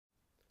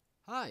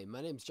Hi,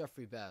 my name's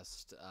Jeffrey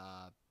Best,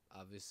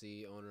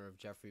 obviously owner of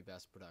Jeffrey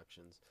Best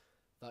Productions.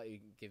 Thought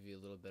you'd give you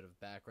a little bit of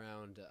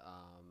background.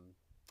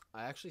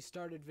 I actually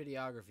started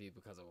videography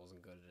because I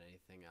wasn't good at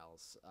anything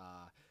else.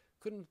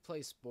 Couldn't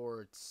play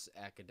sports,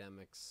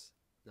 academics,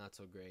 not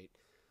so great.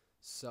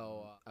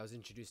 So I was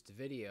introduced to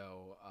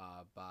video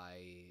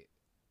by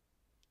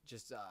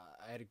just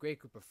I had a great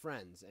group of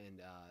friends, and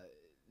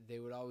they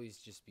would always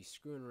just be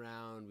screwing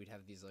around. We'd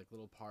have these like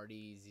little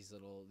parties, these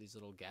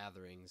little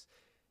gatherings,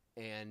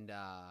 and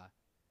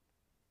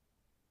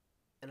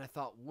and I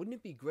thought, wouldn't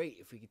it be great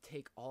if we could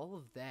take all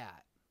of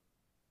that,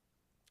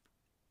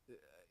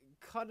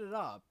 cut it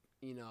up,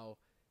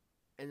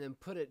 and then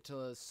put it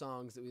to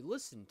songs that we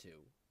listened to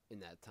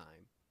in that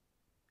time?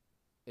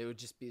 It would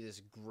just be this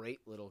great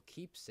little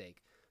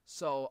keepsake.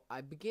 So I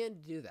began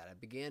to do that. I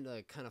began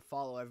to kind of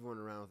follow everyone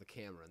around with a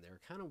camera, and they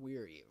were kind of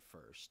weary at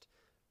first,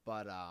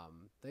 but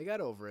they got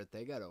over it.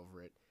 They got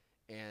over it,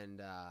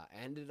 and I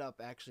ended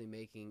up actually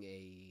making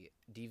a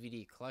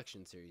DVD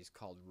collection series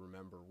called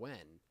Remember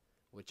When,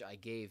 which I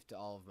gave to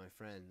all of my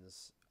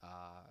friends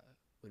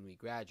when we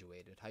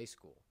graduated high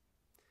school.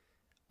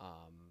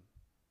 Um,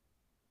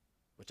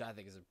 which I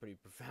think is a pretty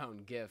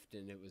profound gift,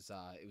 and it was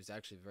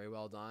actually very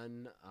well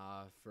done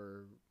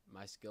for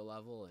my skill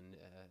level, and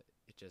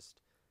it just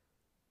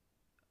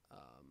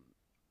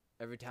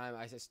every time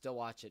I still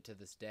watch it to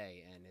this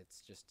day, and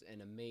it's just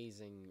an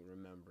amazing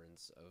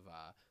remembrance of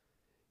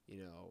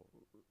you know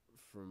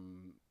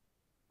from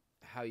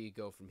how you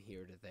go from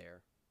here to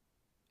there.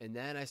 And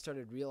then I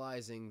started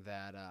realizing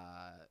that,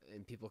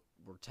 and people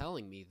were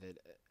telling me that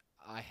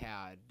I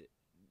had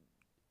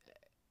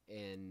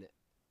an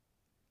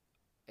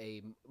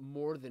a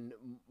more than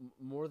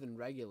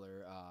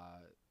regular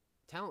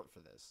talent for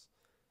this,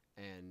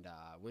 and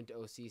went to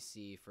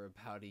OCC for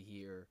about a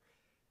year.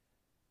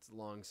 It's a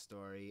long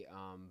story,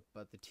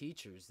 but the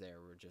teachers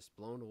there were just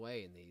blown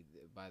away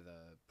by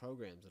the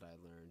programs that I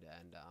learned,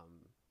 and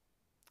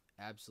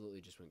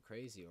absolutely just went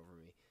crazy over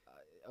me.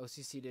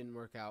 OCC didn't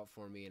work out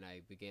for me, and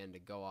I began to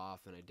go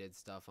off and I did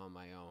stuff on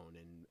my own.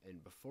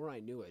 And before I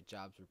knew it,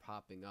 jobs were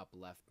popping up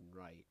left and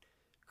right.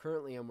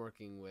 Currently, I'm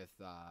working with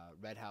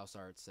Red House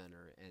Arts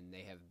Center, and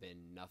they have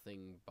been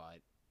nothing but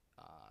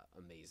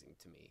amazing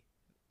to me.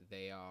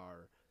 They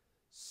are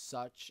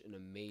such an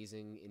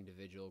amazing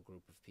individual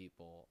group of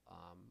people.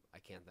 I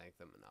can't thank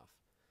them enough.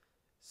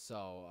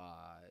 So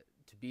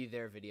to be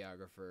their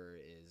videographer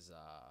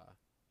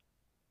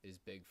is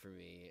big for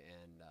me,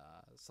 and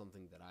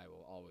something that I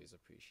will always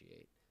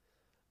appreciate.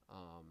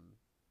 Um,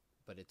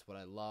 but it's what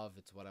I love.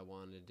 It's what I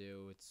want to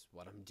do. It's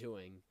what I'm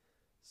doing.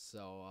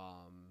 So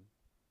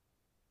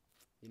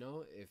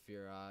if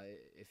you're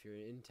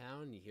in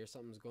town, you hear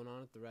something's going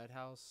on at the Red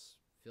House,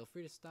 feel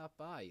free to stop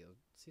by. You'll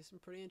see some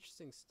pretty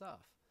interesting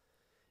stuff.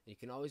 And you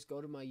can always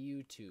go to my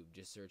YouTube.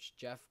 Just search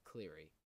Jeff Cleary.